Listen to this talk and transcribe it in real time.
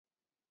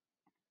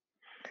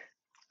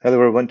Hello,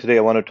 everyone. Today,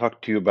 I want to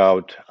talk to you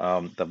about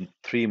the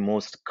three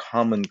most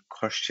common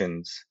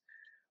questions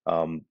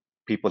um,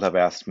 people have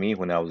asked me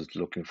when I was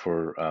looking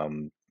for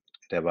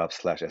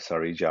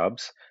DevOps/SRE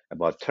jobs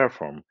about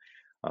Terraform.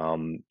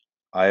 Um,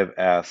 I've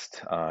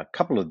asked a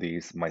couple of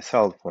these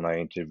myself when I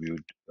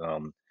interviewed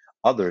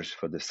others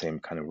for the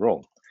same kind of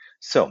role.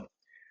 So,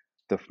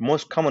 the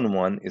most common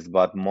one is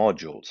about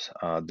modules.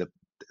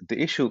 The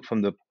issue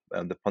from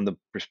the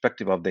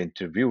perspective of the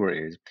interviewer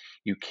is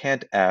you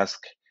can't ask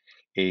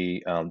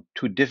a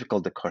too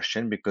difficult a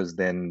question because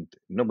then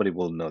nobody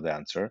will know the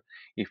answer.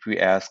 If we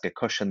ask a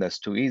question that's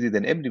too easy,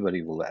 then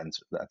everybody will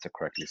answer the answer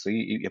correctly. So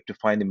you have to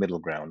find a middle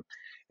ground,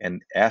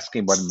 and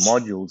asking about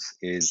modules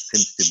is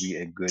seems to be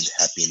a good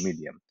happy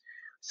medium.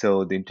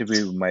 So the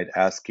interviewer might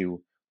ask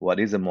you, what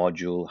is a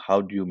module?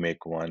 How do you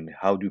make one?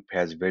 How do you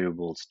pass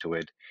variables to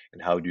it?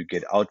 And how do you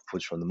get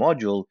outputs from the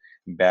module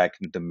back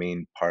into the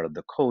main part of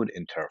the code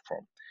in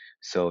Terraform?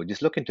 So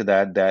just look into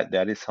that.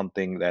 That is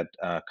something that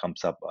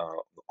comes up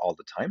all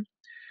the time.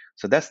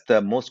 So that's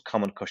the most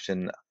common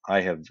question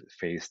I have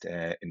faced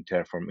in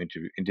Terraform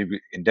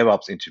in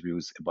DevOps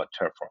interviews about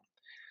Terraform.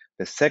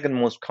 The second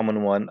most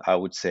common one I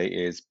would say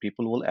is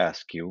people will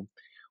ask you,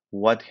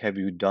 what have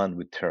you done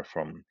with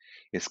Terraform?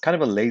 It's kind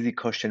of a lazy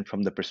question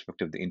from the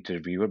perspective of the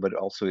interviewer, but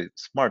also a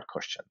smart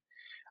question.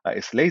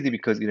 It's lazy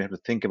because you don't have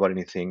to think about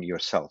anything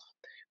yourself.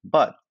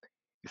 But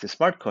it's a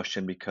smart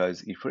question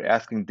because if you're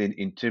asking the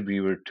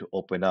interviewer to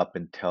open up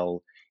and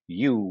tell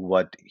you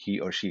what he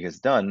or she has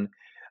done,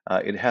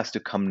 it has to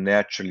come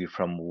naturally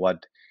from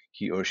what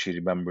he or she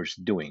remembers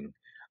doing.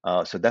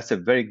 So that's a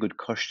very good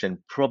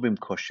question, probing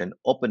question,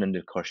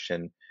 open-ended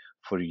question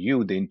for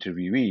you, the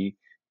interviewee,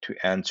 to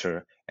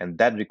answer, and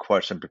that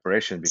requires some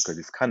preparation because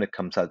it kind of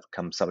comes out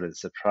as a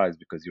surprise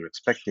because you're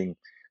expecting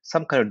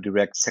some kind of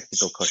direct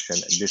technical question,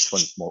 and this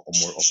one's more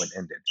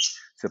open-ended.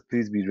 So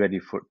please be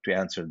ready to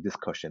answer this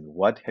question.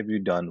 What have you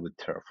done with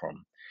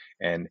Terraform?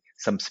 And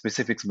some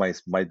specifics might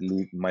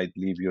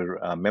leave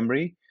your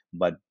memory,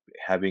 but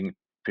having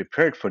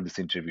prepared for this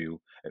interview,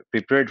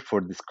 prepared for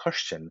this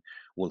question,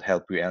 will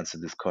help you answer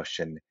this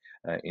question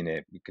in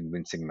a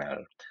convincing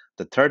manner.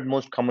 The third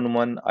most common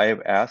one I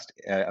have asked,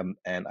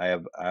 and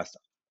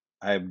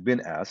I've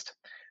been asked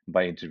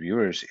by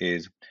interviewers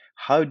is,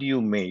 how do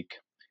you make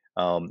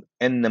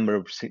n number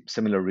of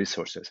similar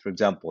resources? For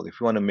example,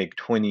 if you want to make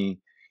 20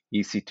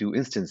 EC2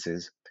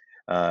 instances,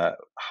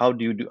 how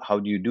do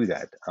you do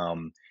that?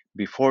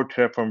 Before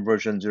Terraform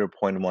version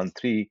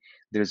 0.13,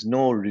 there's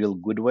no real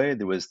good way.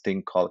 There was a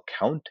thing called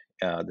count.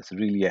 That's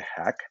really a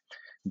hack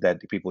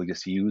that people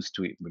just use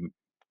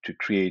to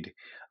create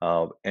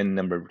n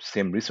number of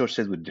same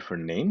resources with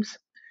different names.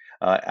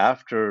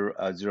 After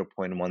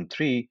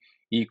 0.13,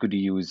 you could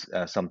use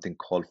something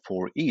called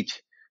for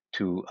each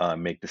to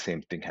make the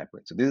same thing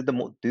happen. So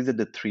these are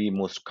the three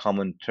most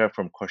common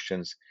Terraform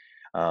questions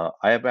I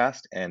have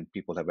asked and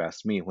people have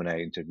asked me when I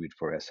interviewed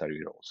for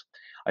SRE roles.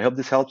 I hope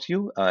this helps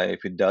you.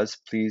 If it does,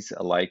 please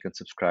like and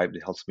subscribe.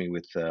 It helps me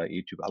with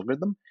YouTube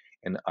algorithm,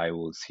 and I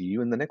will see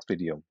you in the next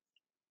video.